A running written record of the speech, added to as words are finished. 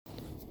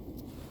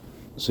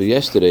So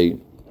yesterday,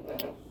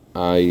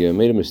 I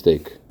made a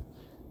mistake.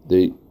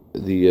 The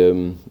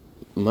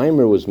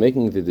Maamar was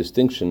making the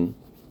distinction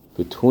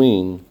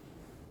between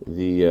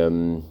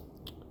the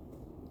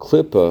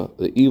klippa,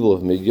 the evil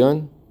of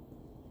Midian,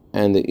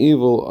 and the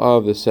evil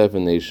of the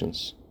seven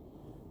nations,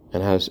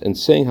 and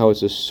saying how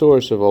it's a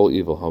source of all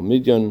evil. How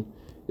Midian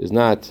is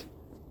not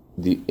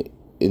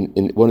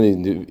in one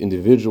of the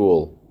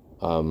individual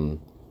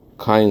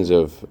kinds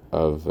of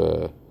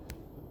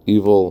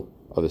evil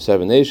of the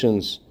seven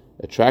nations,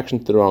 attraction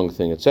to the wrong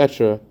thing,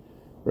 etc.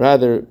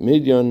 Rather,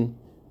 Midian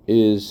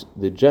is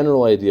the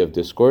general idea of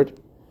discord,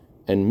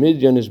 and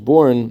Midian is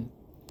born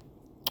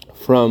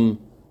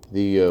from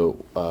the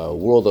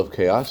world of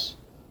chaos,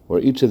 where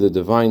each of the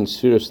divine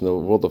spheres in the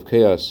world of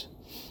chaos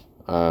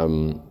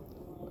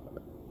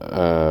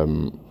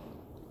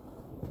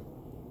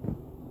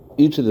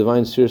each of the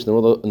divine spheres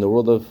in the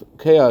world of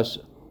chaos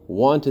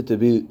wanted to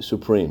be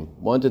supreme,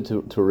 wanted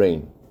to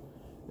reign.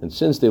 And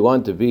since they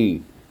wanted to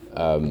be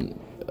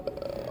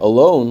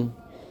alone,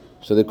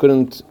 so they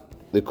couldn't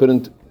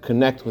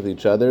connect with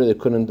each other, they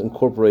couldn't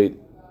incorporate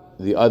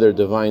the other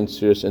divine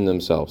spheres in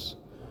themselves.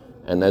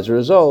 And as a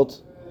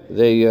result,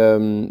 they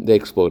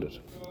exploded.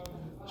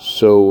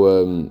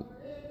 So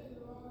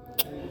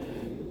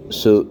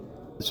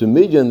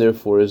Midian,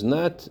 therefore, is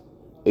not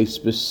a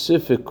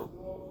specific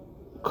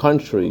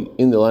country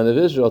in the land of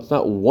Israel. It's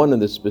not one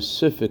of the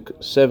specific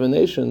seven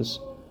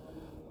nations.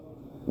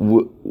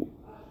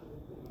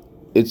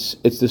 It's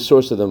the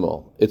source of them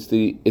all. It's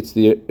the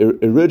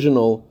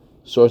original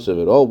source of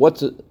it all.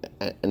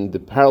 And the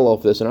parallel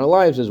for this in our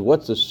lives is,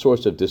 what's the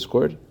source of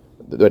discord,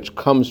 which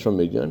comes from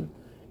Midian?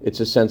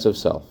 It's a sense of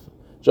self.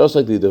 Just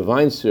like the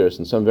divine spheres,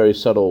 in some very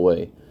subtle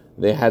way,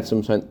 they had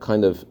some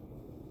kind of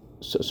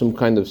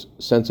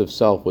sense of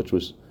self which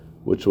was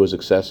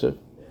excessive.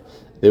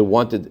 They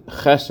wanted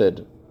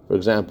chesed, for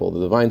example. The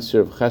divine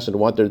sphere of chesed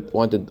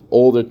wanted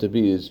all there to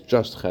be is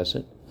just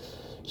chesed.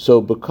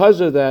 So because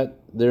of that,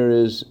 there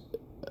is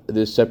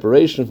this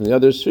separation from the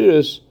other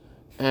spheres,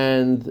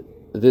 and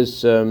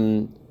this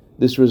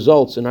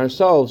results in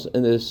ourselves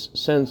in this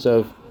sense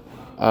of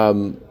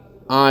I,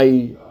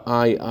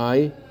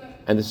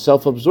 and the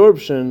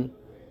self-absorption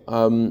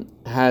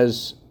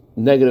has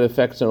negative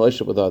effects on our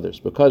relationship with others.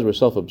 Because we're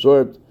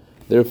self-absorbed,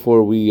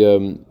 therefore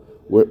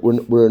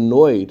we're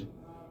annoyed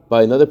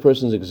by another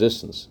person's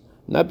existence,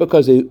 not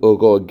because they will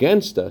go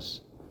against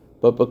us,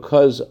 but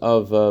because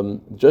of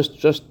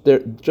just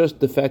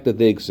the fact that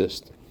they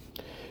exist.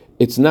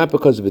 It's not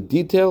because of a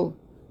detail;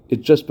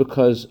 it's just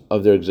because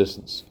of their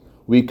existence.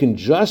 We can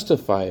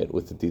justify it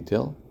with the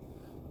detail,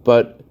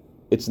 but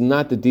it's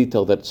not the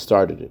detail that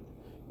started it.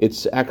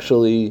 It's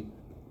actually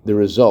the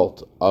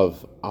result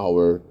of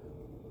our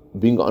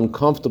being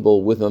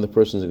uncomfortable with another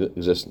person's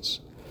existence.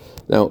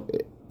 Now,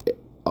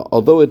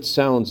 although it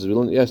sounds, as we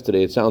learned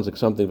yesterday, it sounds like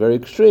something very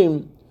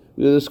extreme,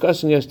 we were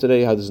discussing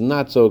yesterday how this is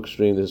not so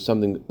extreme. This is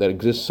something that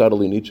exists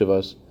subtly in each of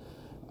us,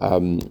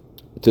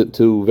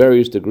 to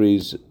various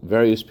degrees,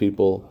 various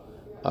people,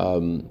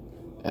 and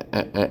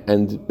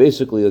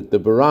basically the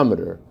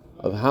barometer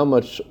of how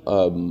much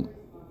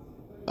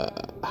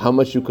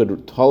you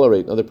could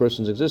tolerate another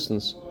person's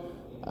existence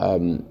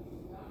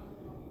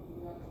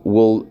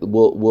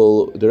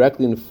will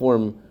directly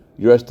inform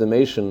your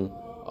estimation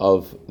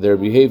of their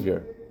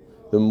behavior.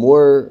 The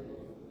more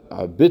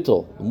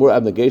bittul, the more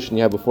abnegation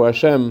you have before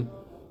Hashem,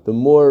 the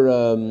more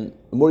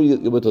you'll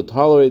be able to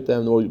tolerate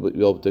them, the more you'll be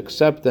able to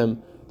accept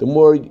them, the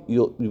more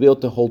you'll be able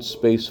to hold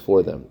space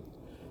for them.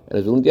 And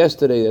as we learned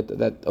yesterday,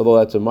 that although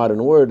that's a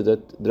modern word,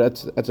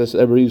 that's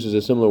everybody uses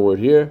a similar word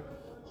here.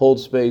 Hold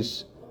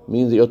space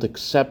means that you're able to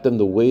accept them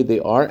the way they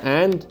are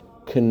and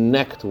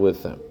connect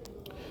with them.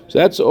 So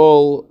that's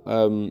all.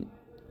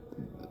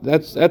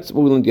 That's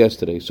what we learned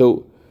yesterday.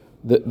 So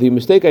the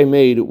mistake I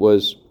made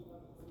was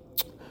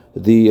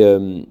when the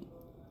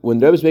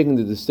Rebbe was making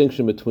the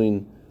distinction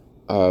between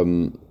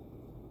the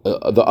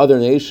other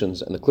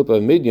nations and the klippa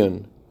of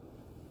Midian.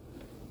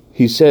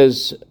 He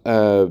says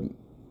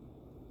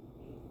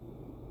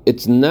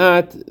it's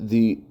not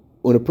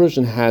when a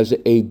person has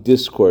a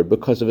discord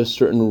because of a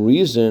certain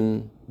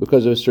reason,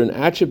 because of a certain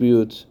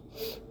attribute,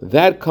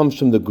 that comes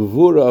from the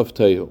gevura of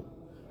Tayu.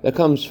 That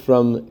comes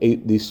from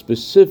the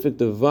specific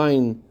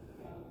divine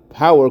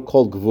power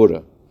called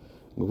gevura.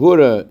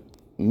 Gevura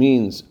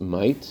means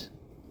might.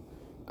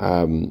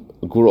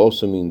 Gevura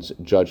also means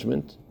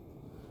judgment.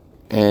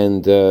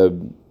 And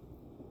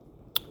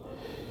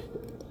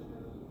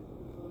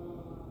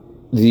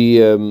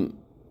the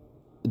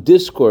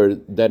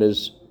discord that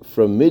is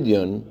from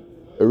Midian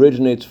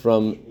originates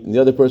from the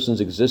other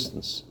person's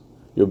existence.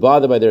 You're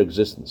bothered by their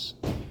existence.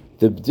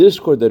 The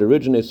discord that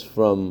originates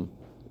from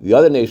the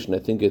other nation, I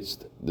think it's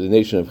the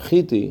nation of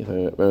Chiti, if I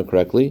remember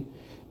correctly,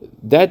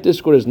 that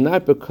discord is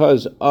not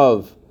because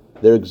of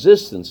their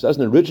existence. It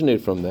doesn't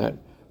originate from that.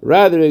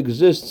 Rather, it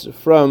exists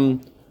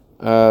from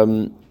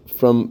a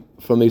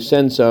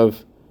sense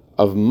of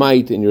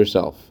might in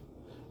yourself.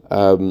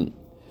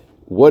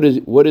 What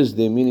is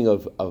the meaning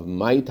of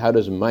might? How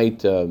does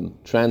might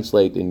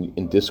translate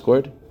in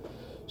discord?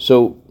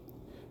 So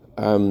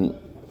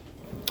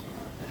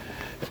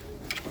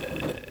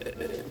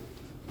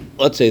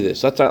let's say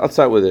this. Let's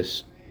start with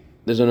this.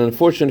 There's an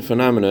unfortunate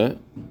phenomena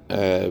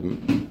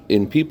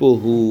in people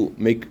who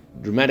make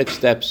dramatic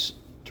steps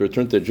to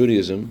return to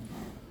Judaism,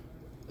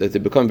 that they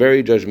become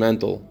very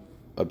judgmental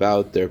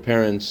about their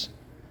parents,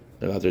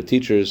 about their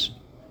teachers,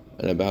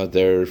 and about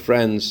their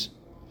friends.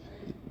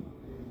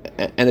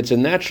 And it's a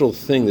natural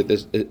thing that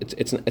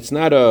it's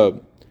not a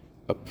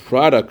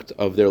product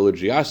of their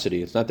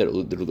religiosity. It's not that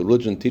the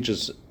religion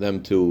teaches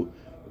them to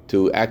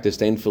act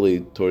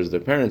disdainfully towards their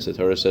parents. The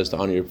Torah says to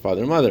honor your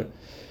father and mother.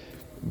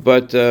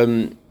 But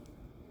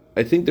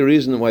I think the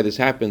reason why this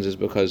happens is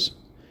because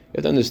you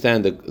have to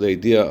understand the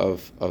idea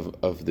of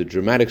the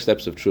dramatic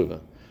steps of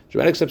tshuva.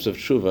 Dramatic steps of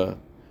tshuva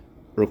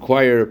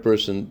require a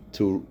person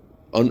to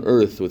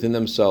unearth within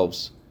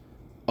themselves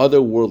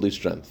otherworldly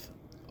strength,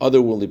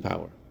 otherworldly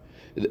power.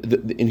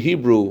 In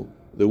Hebrew,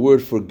 the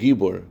word for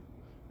gibor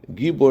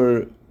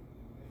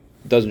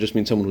doesn't just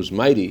mean someone who's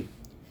mighty.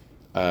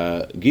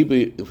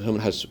 Gibor, if someone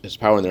has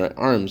power in their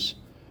arms.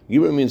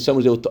 Gibor means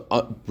someone who's able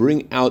to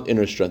bring out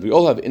inner strength. We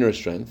all have inner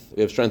strength.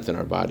 We have strength in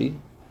our body,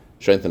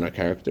 strength in our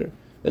character.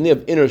 Then we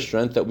have inner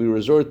strength that we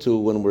resort to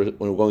when we're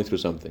going through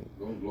something.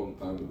 Long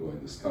time ago, I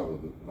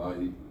discovered that my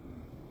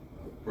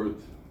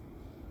birth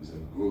is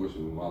in Gvura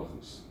Shel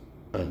Malchus.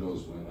 My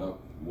nose went up.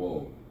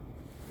 Whoa,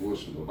 Gvura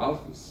Shel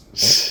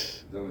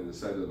Malchus. Then I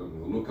decided I'm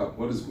going to look up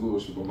what is Gvura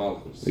Shel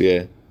Malchus.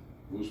 Yeah.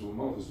 Gvura Shel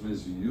Malchus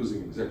means you're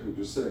using exactly what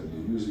you're saying.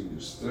 You're using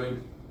your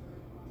strength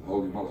to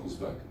hold your Malchus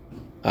back.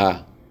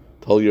 To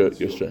hold your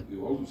strength.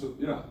 You hold yourself,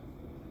 yeah.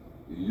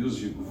 You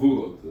use your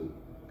Gvura to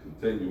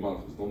contain your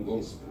Malchus. Don't,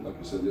 like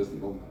you said yesterday,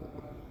 don't.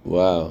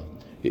 Wow.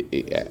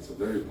 It's a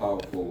very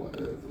powerful. I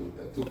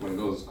took my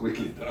nose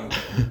quickly down.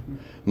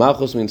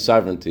 Malchus means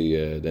sovereignty,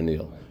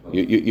 Daniel.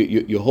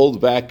 You hold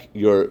back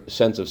your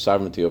sense of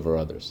sovereignty over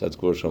others. That's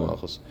Gvura Shel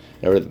Malchus.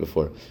 I read it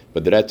before,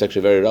 but that's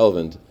actually very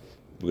relevant.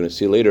 We're going to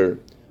see later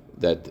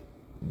that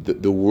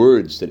the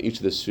words that each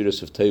of the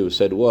Sfiros of Tehu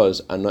said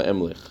was Ana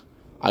Emlich,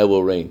 I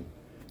will reign.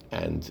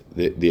 And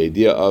the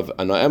idea of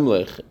Ana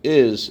Emlich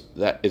is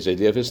the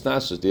idea of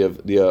hisnasus, the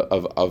idea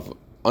of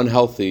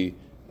unhealthy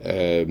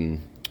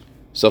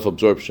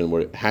self-absorption,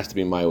 where it has to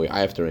be my way, I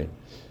have to reign.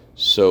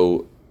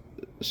 So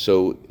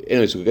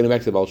anyway, so getting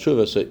back to the Baal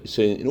Tshuva,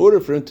 so in order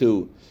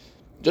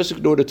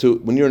to,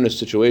 when you're in a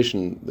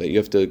situation that you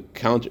have to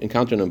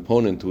encounter an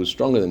opponent who is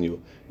stronger than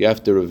you, you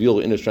have to reveal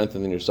inner strength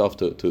within yourself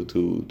to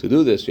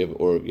do this.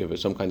 You have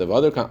some kind of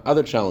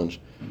other challenge,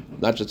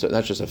 not just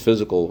a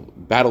physical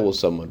battle with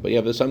someone, but you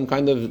have some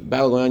kind of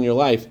battle going on in your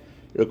life.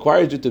 It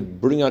requires you to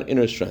bring out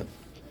inner strength.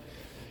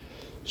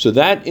 So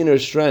that inner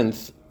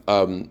strength,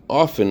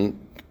 often,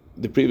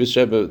 the previous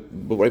Rebbe,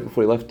 right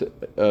before he left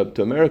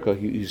to America,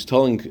 he's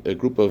telling a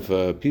group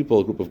of people,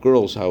 a group of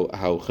girls, how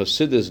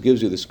Chassidus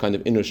gives you this kind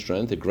of inner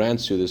strength. It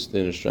grants you this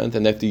inner strength,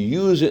 and they have to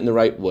use it in the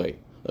right way. In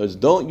other words,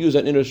 don't use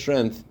that inner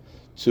strength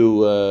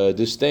to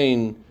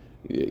disdain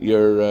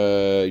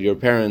your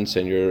parents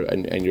and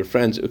your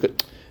friends.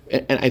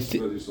 And I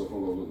think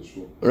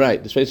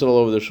right, the space all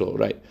over the shul.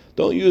 Right,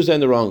 don't use that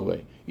in the wrong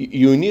way.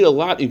 You need a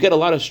lot. You get a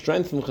lot of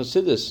strength from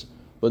Chassidus.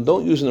 But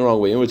don't use it in the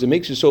wrong way. In other words, it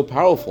makes you so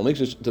powerful. It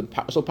makes you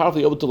so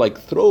powerfully able to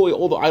throw away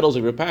all the idols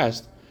of your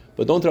past.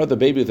 But don't throw out the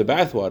baby with the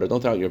bathwater. Don't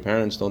throw out your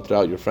parents. Don't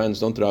throw out your friends.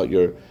 Don't throw out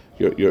your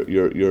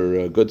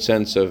good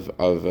sense of.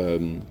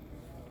 Don't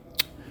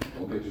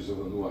get yourself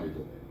a new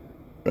idol.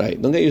 Right.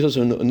 Don't get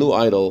yourself a new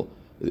idol.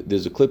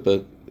 There's a clip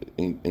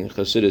in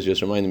Chassidus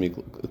just reminded me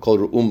called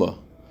Ru'uma.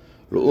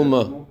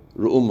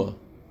 Ru'uma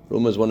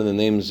is one of the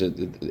names in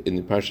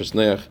the Parshas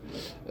Neach,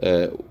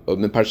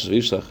 in Parshas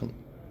Vayishlach.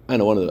 I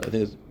know one of the. I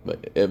think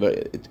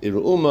it's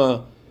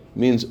Ru'uma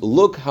means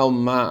look how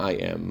ma I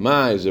am.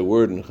 Ma is a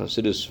word in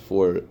Chassidus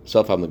for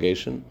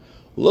self-abnegation.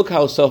 Look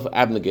how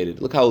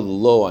self-abnegated. Look how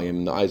low I am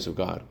in the eyes of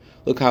God.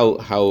 Look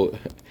how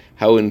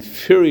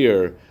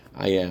inferior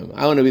I am.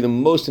 I want to be the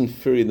most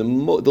inferior, the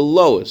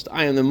lowest.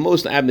 I am the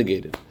most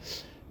abnegated.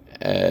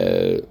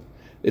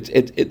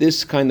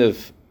 This kind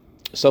of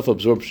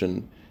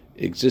self-absorption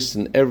exists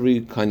in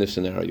every kind of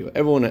scenario.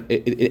 Everyone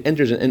it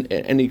enters in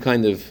any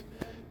kind of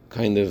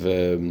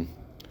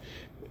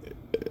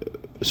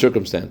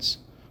circumstance.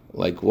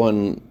 Like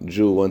one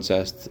Jew once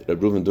asked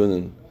Reuven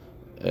Dunin.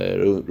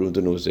 Reuven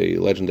Dunin was a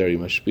legendary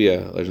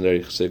mashpia, legendary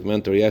Chassidic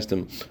mentor. He asked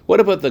him, "What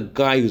about the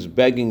guy who's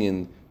begging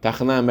in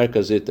Tachana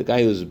Merkazit, the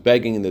guy who's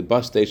begging in the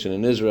bus station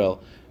in Israel,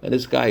 and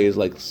this guy is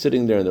like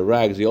sitting there in the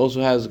rags? He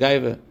also has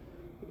gaiva."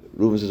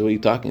 Reuven says, "What are you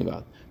talking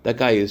about? That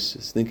guy is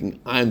thinking,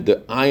 I am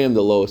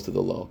the lowest of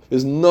the low.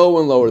 There's no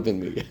one lower than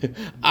me.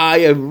 I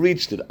have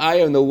reached it. I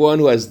am the one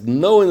who has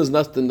no one has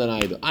nothing than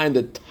I do. I am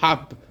the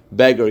top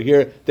beggar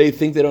here. They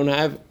think they don't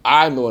have.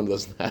 I'm the one who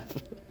doesn't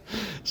have."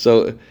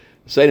 So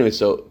anyway,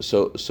 so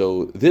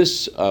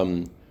this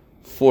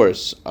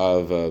force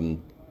of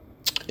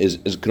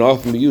can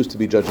often be used to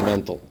be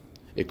judgmental.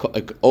 It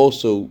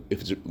also,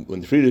 when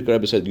the Friedrich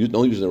Rebbe said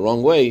don't use it the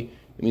wrong way,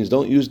 it means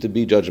don't use it to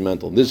be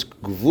judgmental. This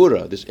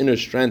gvura, this inner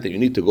strength that you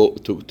need to go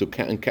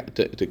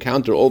to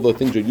counter all the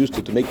things you're used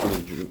to make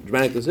these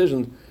dramatic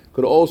decisions,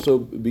 could also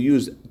be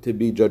used to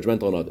be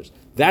judgmental on others.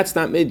 That's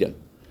not midyan.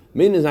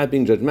 Midyan is not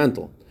being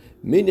judgmental.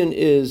 Midyan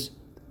is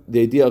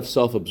the idea of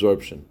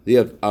self-absorption. The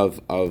idea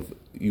of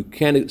you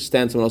can't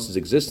stand someone else's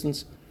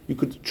existence. You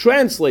could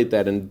translate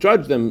that and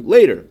judge them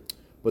later.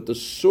 But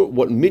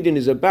what midyan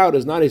is about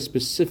is not a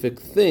specific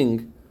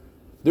thing.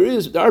 There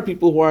are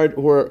people who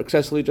are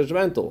excessively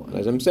judgmental. And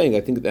as I'm saying, I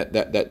think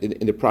that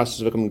in the process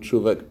of becoming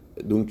tshuva,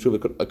 doing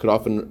tshuva could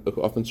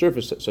often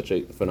surface such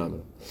a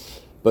phenomenon.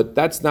 But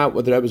that's not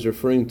what the Rebbe is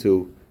referring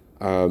to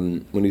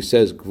when he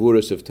says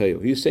gvuras of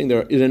teyu. He's saying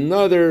there is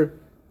another.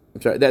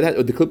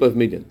 The clip of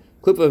midyan.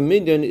 Clip of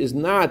midyan is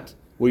not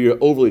where you're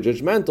overly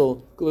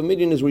judgmental. Clip of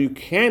midyan is where you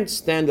can't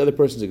stand the other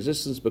person's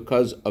existence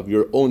because of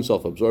your own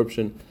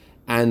self-absorption,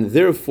 and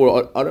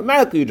therefore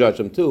automatically you judge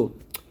them too.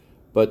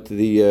 But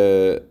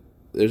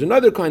there's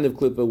another kind of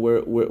klippa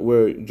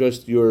where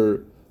just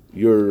you're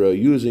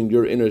using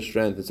your inner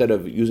strength instead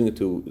of using it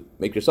to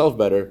make yourself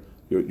better.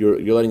 You're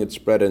letting it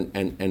spread and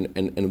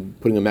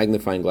putting a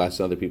magnifying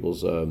glass on other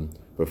people's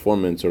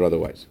performance or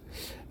otherwise.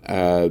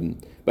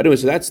 But anyway,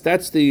 so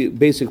that's the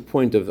basic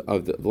point of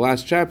the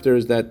last chapter,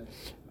 is that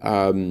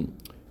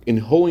in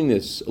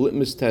holiness, a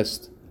litmus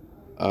test,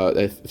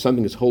 if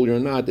something is holy or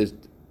not, is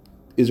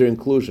there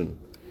inclusion?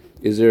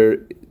 Is there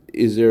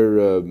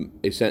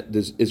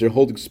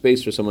holding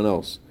space for someone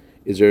else?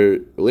 Is there a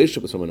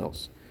relationship with someone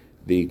else?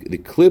 The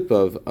clip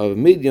of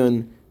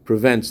midyan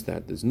prevents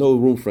that. There's no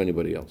room for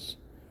anybody else.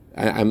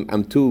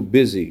 I'm too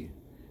busy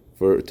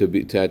to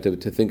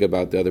think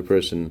about the other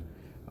person,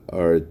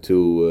 or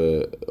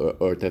to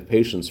have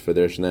patience for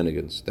their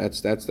shenanigans.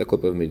 That's the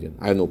clip of midyan.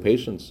 I have no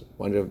patience.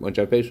 Why don't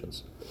you have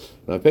patience?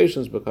 I don't have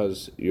patience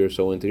because you're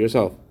so into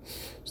yourself.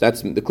 So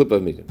that's the clip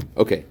of midyan.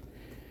 Okay.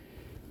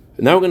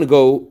 Now we're going to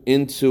go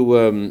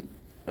into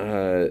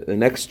the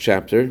next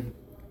chapter,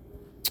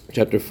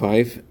 chapter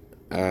 5.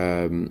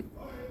 We're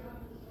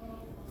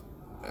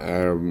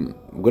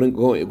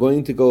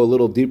going to go a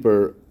little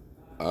deeper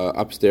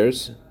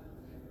upstairs,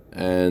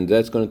 and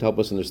that's going to help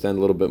us understand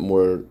a little bit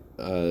more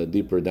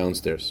deeper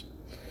downstairs.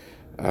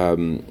 Now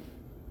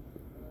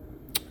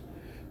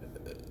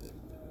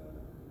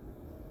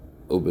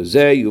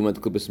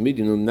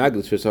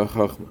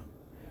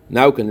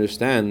we can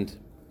understand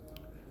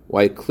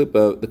why the clip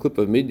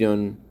of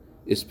midyan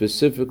is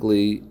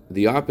specifically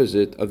the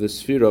opposite of the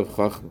sphere of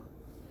chachma.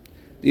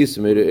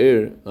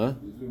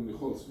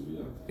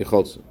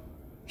 Heichaltzu,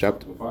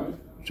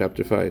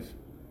 chapter 5.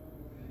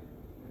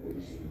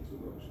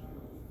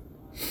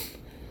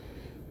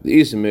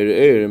 It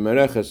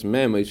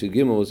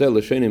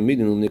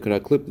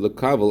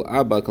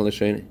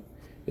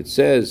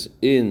says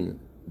in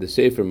the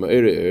Sefer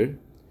Ma'ir,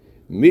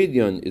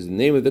 midyan is the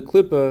name of the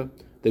klippa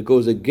that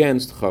goes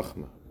against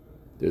chachma.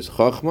 There's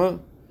chachma,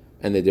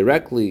 and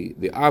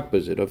the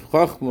opposite of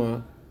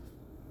chachma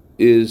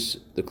is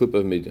the klippa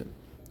of midyan.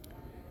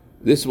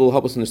 This will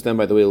help us understand,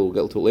 by the way, we'll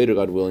get to it later,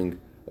 God willing,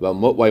 about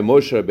why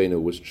Moshe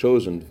Rabbeinu was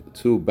chosen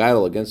to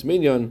battle against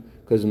midyan,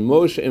 because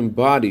Moshe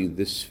embodied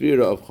the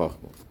sphere of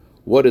chachma.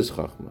 What is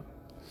chachma?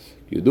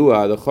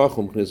 Yudua the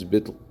chacham k'nis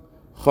bitl.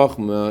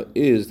 Chachma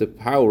is the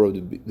power of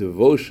the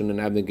devotion and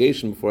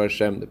abnegation before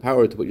Hashem, the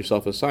power to put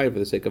yourself aside for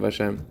the sake of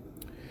Hashem.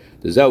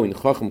 That's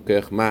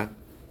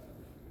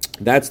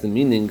the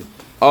meaning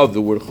of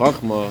the word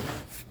chachma.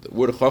 The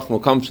word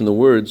chachma comes from the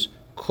words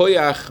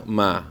koyach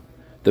ma,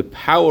 the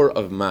power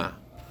of ma.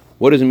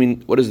 What does it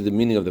mean? What is the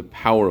meaning of the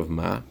power of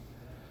ma?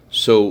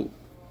 So,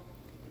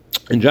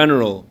 in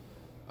general,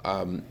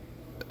 when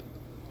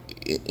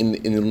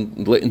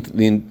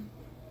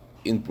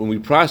we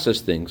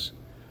process things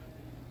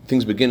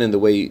begin in the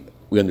way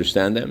we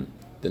understand them,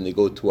 then they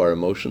go to our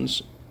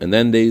emotions, and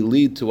then they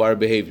lead to our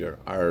behavior.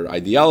 Our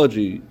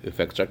ideology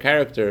affects our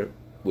character,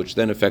 which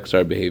then affects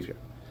our behavior.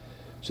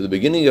 So the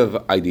beginning of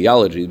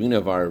ideology, the beginning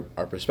of our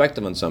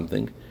perspective on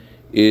something,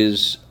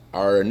 is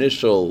our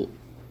initial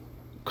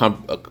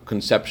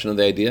conception of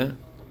the idea.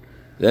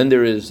 Then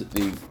there is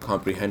the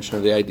comprehension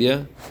of the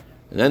idea,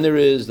 and then there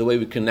is the way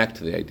we connect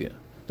to the idea.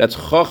 That's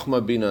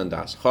Chochma, Bina, and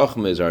Das.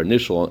 Chochma is our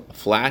initial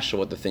flash of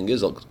what the thing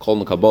is, called in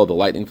the Kabbalah the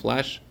lightning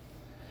flash.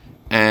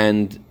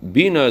 And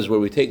Bina is where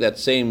we take that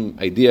same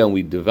idea and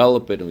we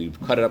develop it and we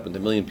cut it up into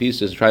a million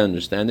pieces and try to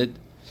understand it.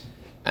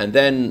 And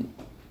then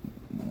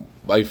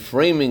by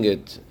framing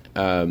it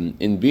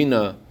in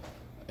Bina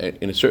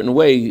in a certain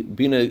way,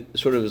 Bina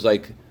sort of is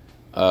like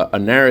a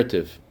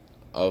narrative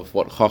of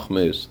what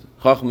Chochma is.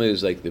 Chochma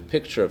is like the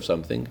picture of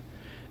something,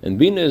 and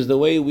Bina is the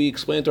way we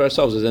explain it to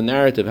ourselves, as a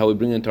narrative, how we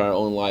bring it into our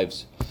own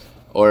lives,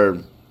 or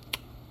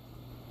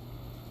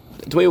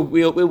the way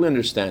we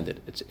understand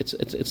it.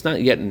 It's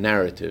not yet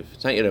narrative.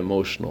 It's not yet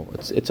emotional.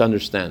 It's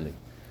understanding.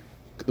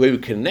 The way we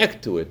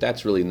connect to it,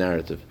 that's really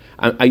narrative.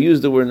 I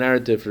use the word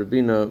narrative for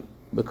Bina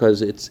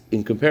because it's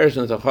in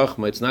comparison to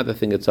Chachma. It's not the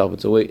thing itself.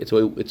 It's a way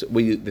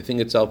the thing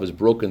itself is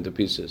broken to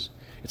pieces.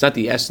 It's not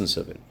the essence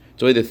of it. It's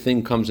the way the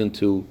thing comes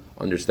into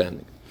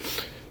understanding.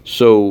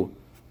 So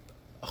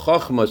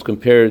Chachma is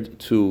compared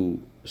to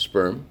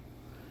sperm,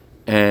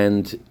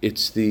 and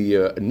it's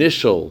the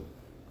initial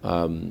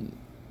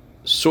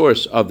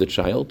source of the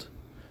child,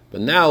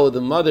 but now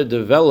the mother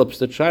develops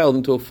the child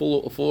into a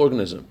full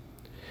organism.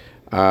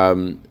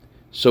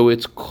 So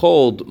it's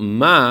called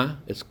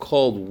it's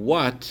called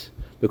what,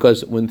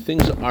 because when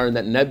things are in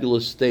that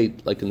nebulous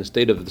state, like in the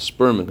state of the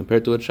sperm and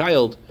compared to a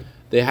child,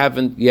 they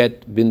haven't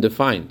yet been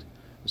defined.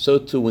 So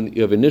too, when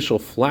you have initial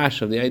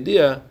flash of the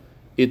idea,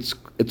 it's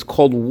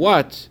called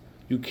what.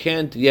 You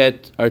can't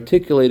yet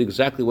articulate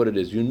exactly what it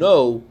is. You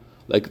know,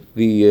 like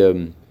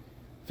the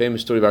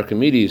famous story of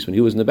Archimedes, when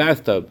he was in the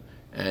bathtub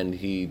and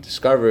he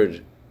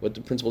discovered, what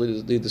the principle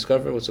did he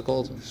discover? What's it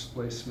called?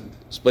 Displacement.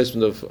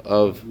 Displacement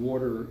of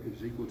water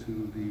is equal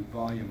to the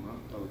volume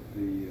of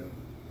the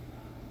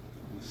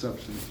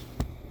substance.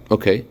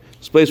 Okay.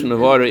 Displacement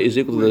of water is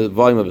equal to the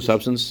volume of a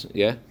substance,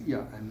 yeah?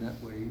 Yeah, and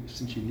that way,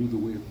 since you knew the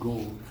weight of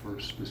gold for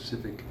a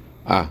specific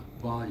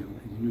volume,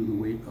 and you knew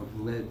the weight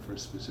of lead for a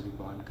specific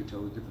volume, you could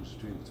tell the difference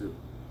between the two.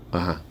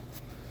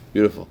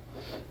 Beautiful.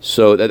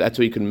 So that's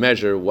where you can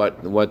measure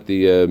what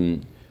the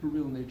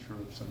real nature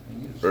of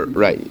something is.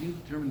 Right. You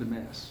determine the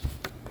mass.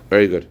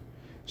 Very good.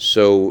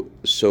 So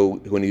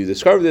when he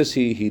discovered this,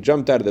 he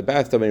jumped out of the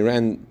bathtub and he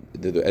ran.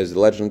 As the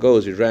legend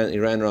goes, he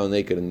ran around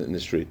naked in the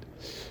street.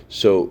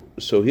 So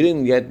he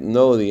didn't yet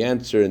know the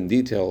answer in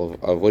detail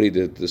of what he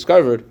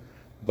discovered,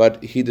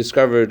 but he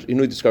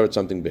knew he discovered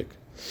something big.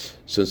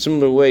 So in a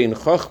similar way, in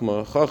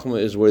Chachma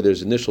is where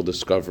there's initial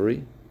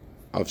discovery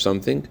of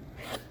something,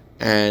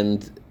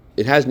 and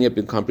it hasn't yet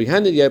been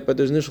comprehended yet, but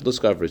there's initial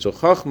discovery. So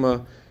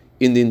Chachma,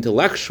 in the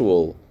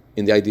intellectual,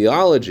 in the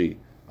ideology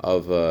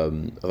of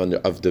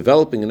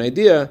developing an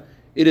idea,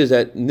 it is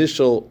that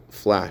initial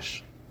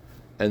flash.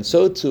 And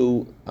so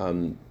too,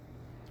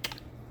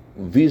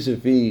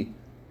 vis-a-vis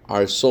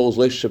our soul's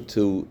relationship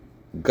to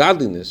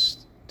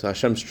godliness, to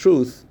Hashem's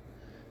truth,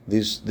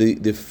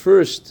 the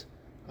first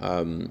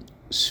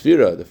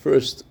sphera, the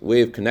first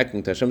way of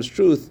connecting to Hashem's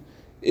truth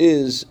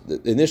is,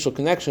 the initial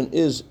connection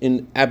is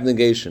in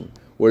abnegation,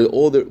 where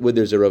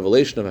there's a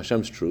revelation of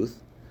Hashem's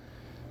truth.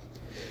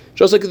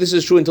 Just like this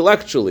is true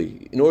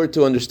intellectually, in order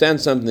to understand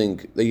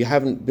something that you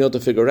haven't been able to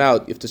figure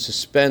out, you have to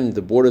suspend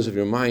the borders of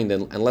your mind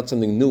and let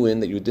something new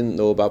in that you didn't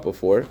know about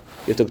before.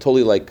 You have to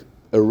totally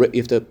you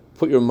have to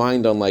put your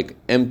mind on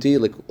empty,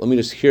 let me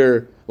just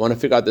hear, I want to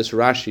figure out this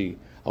Rashi,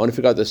 I want to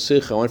figure out the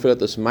Sikha, I want to figure out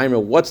this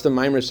Maamar, what's the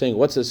Maamar saying,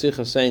 what's the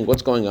Sikha saying,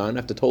 what's going on? I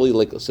have to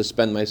totally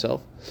suspend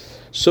myself.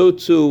 So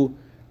too,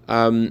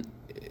 there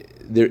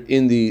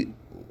in the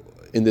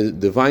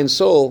divine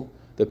soul,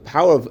 the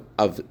power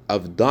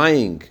of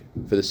dying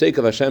for the sake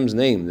of Hashem's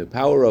name, the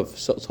power of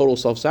total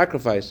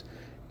self-sacrifice,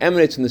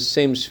 emanates in the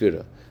same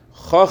sphere.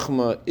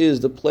 Chachma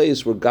is the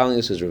place where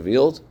godliness is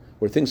revealed,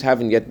 where things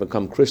haven't yet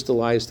become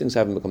crystallized, things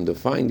haven't become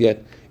defined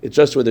yet. It's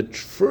just where the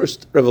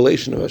first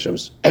revelation of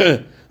Hashem's,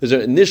 there's an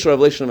initial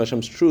revelation of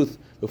Hashem's truth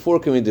before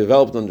it can be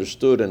developed,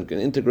 understood, and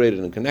integrated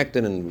and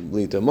connected and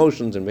lead to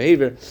emotions and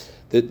behavior.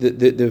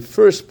 The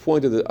first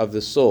point of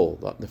the soul,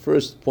 the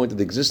first point of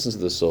the existence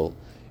of the soul,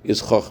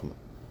 is Chachma.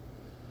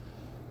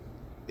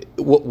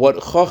 What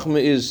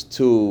Chachma is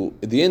to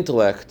the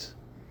intellect,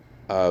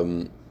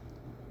 Mesiras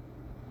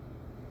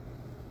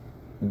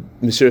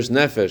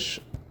Nefesh,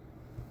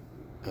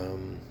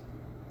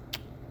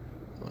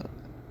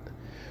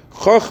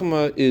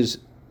 Chachma is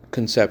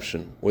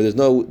conception, where there's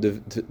no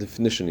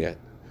definition yet.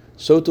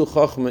 So too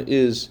Chachma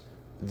is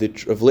the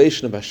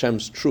revelation of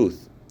Hashem's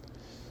truth.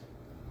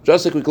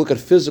 Just like we look at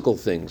physical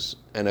things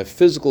and a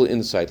physical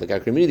insight, like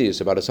Archimedes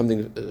about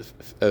something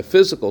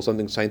physical,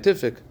 something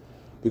scientific,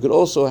 we could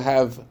also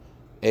have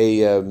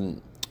a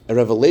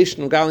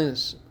revelation of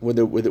godliness, where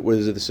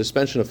there's the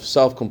suspension of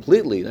self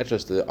completely, not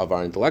just of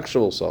our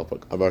intellectual self,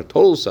 but of our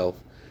total self,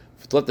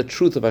 to let the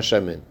truth of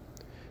Hashem in.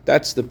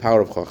 That's the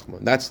power of Chachma.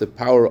 That's the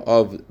power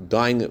of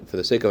dying for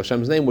the sake of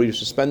Hashem's name, where you're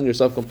suspending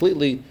yourself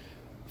completely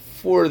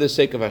for the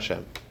sake of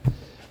Hashem.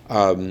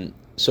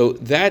 So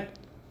that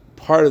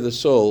part of the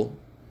soul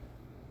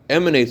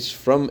emanates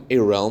from a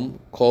realm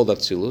called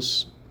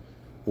Atzilus,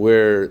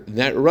 where in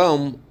that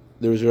realm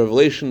there is a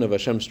revelation of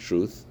Hashem's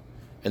truth,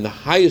 and the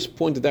highest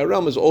point of that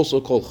realm is also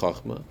called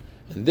Chachma.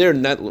 And there,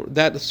 in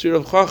that sphere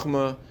of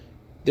Chachma,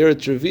 there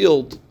it's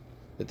revealed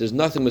that there's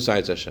nothing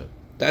besides Hashem.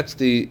 That's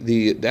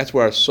that's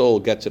where our soul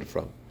gets it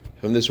from.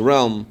 From this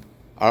realm,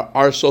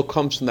 our soul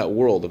comes from that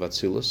world of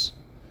Atzilus,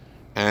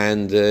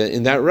 and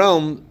in that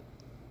realm,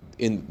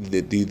 in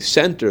the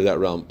center of that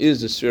realm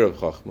is the sphere of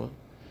Chachma,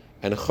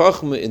 and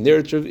Chachma in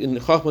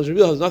Chachma's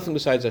reveal has nothing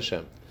besides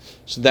Hashem.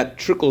 So that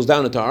trickles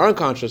down into our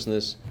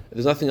unconsciousness.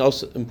 There's nothing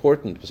else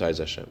important besides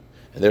Hashem,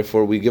 and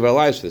therefore we give our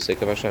lives for the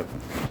sake of Hashem.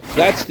 So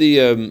that's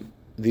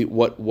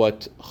what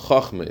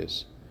Chachma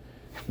is.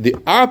 The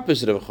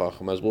opposite of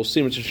Chachma, as we'll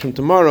see from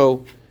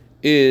tomorrow,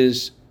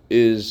 is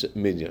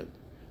Midyan.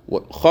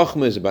 What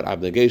Chachma is about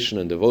abnegation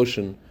and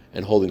devotion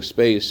and holding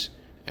space,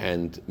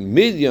 and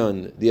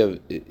Midyan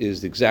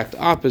is the exact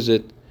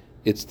opposite.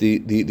 It's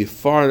the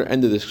far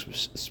end of the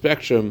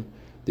spectrum,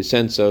 the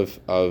sense of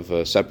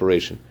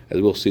separation,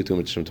 as we'll see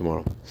from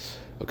tomorrow.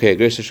 Okay,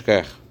 Grace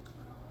Shekach.